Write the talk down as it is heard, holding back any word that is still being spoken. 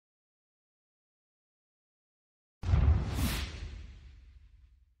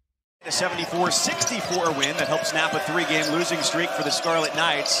A 74-64 win that helps snap a three-game losing streak for the Scarlet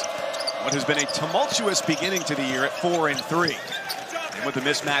Knights. What has been a tumultuous beginning to the year at 4-3. And with the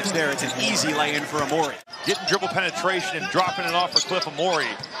mismatch there, it's an easy lay-in for Amori. Getting dribble penetration and dropping it off for Cliff Amori.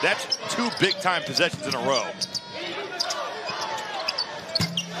 That's two big-time possessions in a row.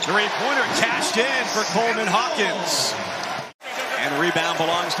 Three-pointer cashed in for Coleman Hawkins. And the rebound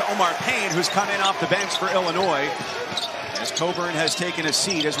belongs to Omar Payne, who's come in off the bench for Illinois. As Cockburn has taken a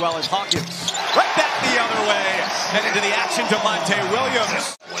seat, as well as Hawkins. Right back the other way. And into the action to Monte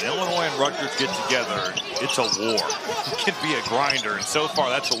Williams. When Illinois and Rutgers get together, it's a war. It can be a grinder, and so far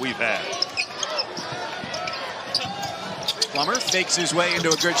that's what we've had. Plummer fakes his way into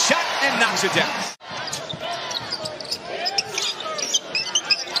a good shot and knocks it down.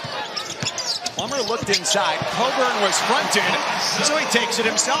 Plummer looked inside. Cockburn was fronted, so he takes it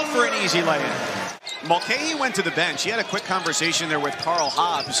himself for an easy lay-in. Mulcahy went to the bench. He had a quick conversation there with Carl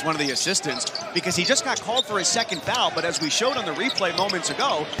Hobbs, one of the assistants, because he just got called for his second foul. But as we showed on the replay moments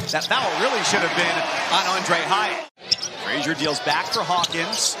ago, that foul really should have been on Andre Hyatt. Frazier deals back for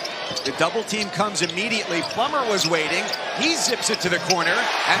Hawkins. The double team comes immediately. Plummer was waiting. He zips it to the corner,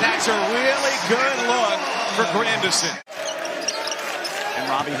 and that's a really good look for Grandison. And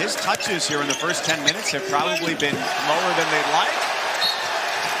Robbie, his touches here in the first 10 minutes have probably been lower than they'd like.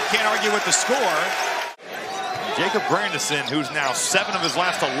 Can't argue with the score. Jacob Grandison, who's now 7 of his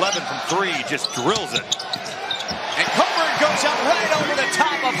last 11 from 3, just drills it. And Cockburn goes up right over the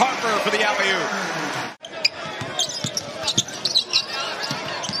top of Harper for the alley-oop.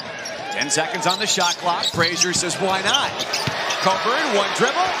 10 seconds on the shot clock. Frazier says, why not? Cockburn, one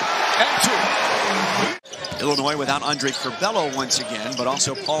dribble, and 2. Illinois without Andre Curbelo once again, but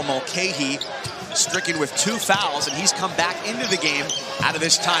also Paul Mulcahy stricken with 2 fouls, and he's come back into the game out of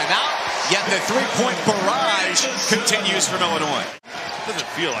this timeout. Yet the three-point barrage continues from Illinois. It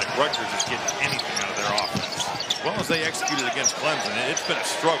doesn't feel like Rutgers is getting anything out of their offense. As well as they executed against Clemson, it's been a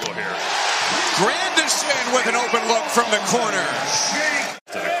struggle here. Grandison with an open look from the corner.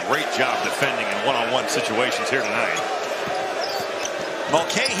 Did a great job defending in one-on-one situations here tonight.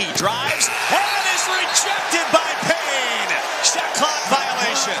 Mulcahy drives and is rejected by Payne. Shot clock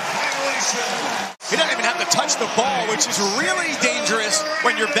violation. He doesn't even have to touch the ball, which is really dangerous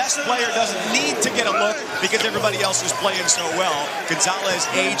when your best player doesn't need to get a look because everybody else is playing so well. Gonzalez,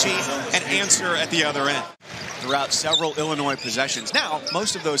 Agee, and Answer at the other end. Throughout several Illinois possessions. Now,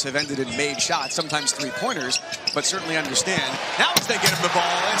 most of those have ended in made shots, sometimes three-pointers, but certainly understand. Now as they get him the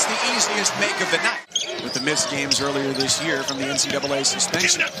ball, it's the easiest make of the night. With the missed games earlier this year from the NCAA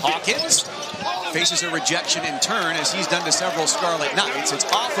suspension. Hawkins faces a rejection in turn, as he's done to several Scarlet Knights. It's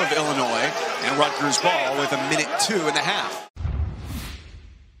off of Illinois, and Rutgers ball with 1:02.5.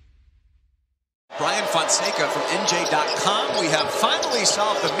 Brian Fonseca from NJ.com. We have finally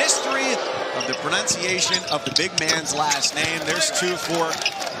solved the mystery of the pronunciation of the big man's last name. There's 2 for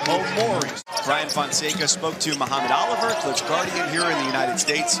Omori. Brian Fonseca spoke to Muhammad Oliver, Cliff's guardian here in the United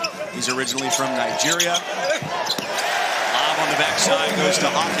States. He's originally from Nigeria. Lob on the backside goes to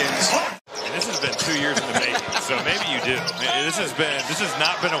Hawkins. And this has been 2 years in the making, so maybe you do. This has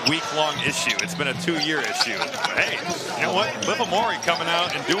not been a week-long issue. It's been a 2-year issue. Hey, you know what? Cliff Amori coming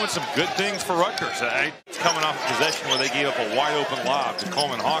out and doing some good things for Rutgers. It's coming off a possession where they gave up a wide-open lob to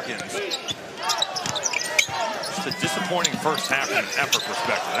Coleman Hawkins. Just a disappointing first half from an effort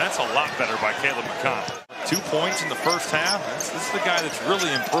perspective. That's a lot better by Caleb McConnell. 2 points in the first half. This is the guy that's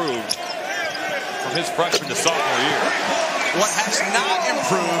really improved from his freshman to sophomore year. What has not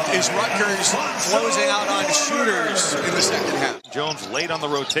improved is Rutgers closing out on shooters in the second half. Jones late on the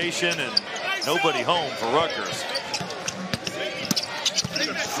rotation and nobody home for Rutgers.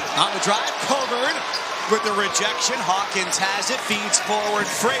 On the drive, Cockburn with the rejection. Hawkins has it, feeds forward,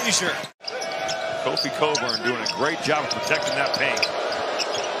 Frazier. Kofi Cockburn doing a great job of protecting that paint.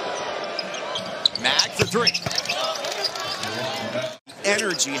 Mag for 3.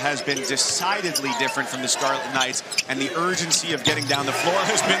 Energy has been decidedly different from the Scarlet Knights, and the urgency of getting down the floor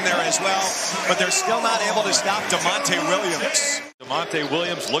has been there as well, but they're still not able to stop DeMonte Williams. DeMonte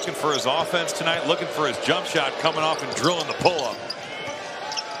Williams looking for his offense tonight, looking for his jump shot, coming off and drilling the pull-up.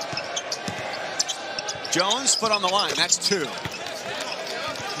 Jones, foot on the line, that's 2.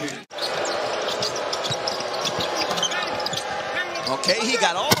 Okay, he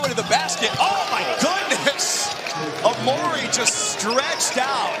got all the way to the basket. Oh my goodness! Amori just stretched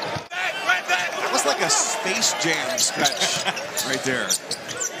out. That was like a Space Jam stretch right there.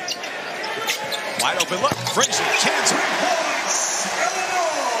 Wide open look. Frazier cans it.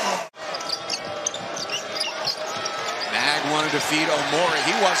 Mag wanted to feed Omori.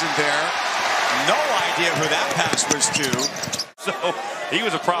 He wasn't there. No idea who that pass was to. So he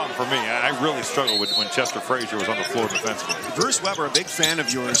was a problem for me. I really struggled with when Chester Frazier was on the floor defensively. Bruce Weber, a big fan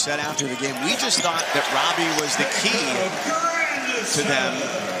of yours, said after the game, we just thought that Robbie was the key to them,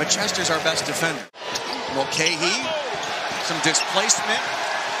 but Chester's our best defender. Mulcahy, some displacement,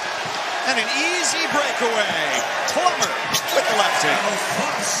 and an easy breakaway. Plummer with the left hand.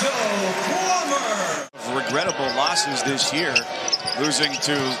 Regrettable losses this year, losing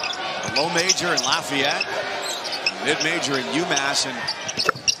to a low major in Lafayette, mid-major in UMass, and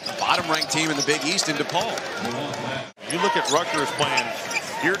a bottom-ranked team in the Big East in DePaul. You look at Rutgers playing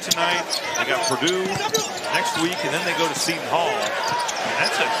here tonight. They got Purdue next week, and then they go to Seton Hall. And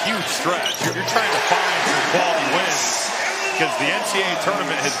that's a huge stretch. You're trying to find some quality wins because the NCAA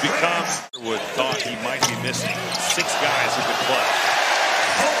tournament has become. Would thought he might be missing 6 guys who could play.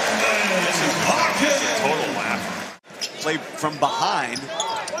 This is a total laugh. Play from behind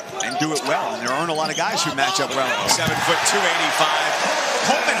and do it well. And there aren't a lot of guys who match up well. 7'2", 285.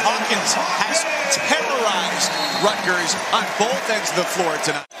 Coleman Hawkins has terrorized Rutgers on both ends of the floor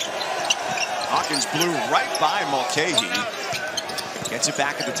tonight. Hawkins blew right by Mulcahy. Gets it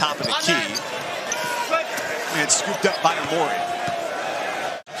back at the top of the key. And it's scooped up by Amori.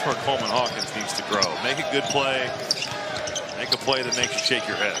 That's where Coleman Hawkins needs to grow. Make a good play. Make a play that makes you shake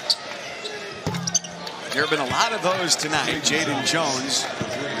your head. There have been a lot of those tonight. Jaden Jones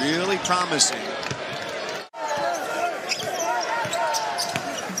really promising.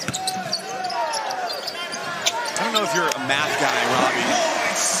 I don't know if you're a math guy, Robbie.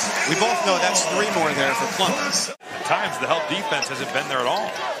 We both know that's 3 more there for Plummer. At times, the help defense hasn't been there at all.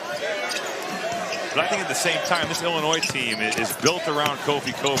 But I think at the same time, this Illinois team is built around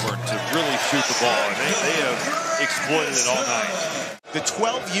Kofi Cockburn to really shoot the ball. And they have exploited it all night. The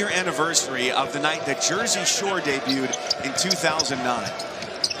 12-year anniversary of the night that Jersey Shore debuted in 2009.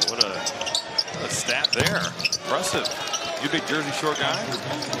 What a stat there. Impressive. You a big Jersey Shore guy?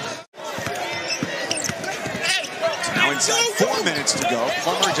 So now inside 4 minutes to go.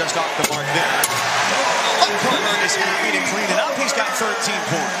 Plummer just off the mark there. Plummer is happy to clean it up. He's got 13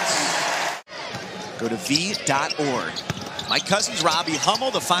 points. Go to v.org. Mike Cousins, Robbie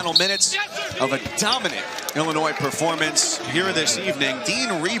Hummel, the final minutes of a dominant Illinois performance here this evening.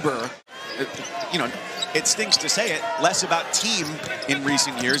 Dean Reber, you know, it stinks to say it, less about team in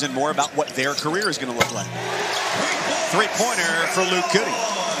recent years and more about what their career is going to look like. 3-pointer for Luke Goody.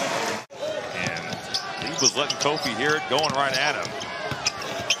 And he was letting Kofi hear it, going right at him.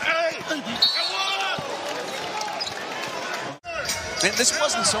 And this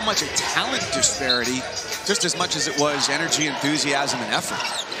wasn't so much a talent disparity, just as much as it was energy, enthusiasm, and effort.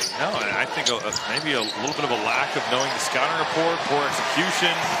 No, and I think maybe a little bit of a lack of knowing the scouting report, poor execution.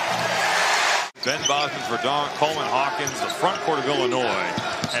 Ben Bosman's Verdon, Coleman Hawkins, the front court of Illinois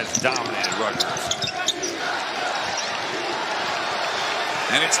has dominated Rutgers.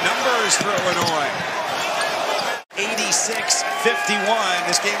 And it's numbers for Illinois. 86-51.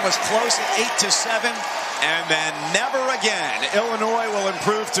 This game was close at 8-7. And then never again. Illinois will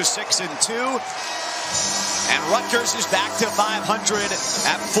improve to 6-2. And Rutgers is back to 500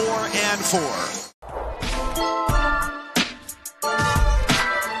 at 4-4.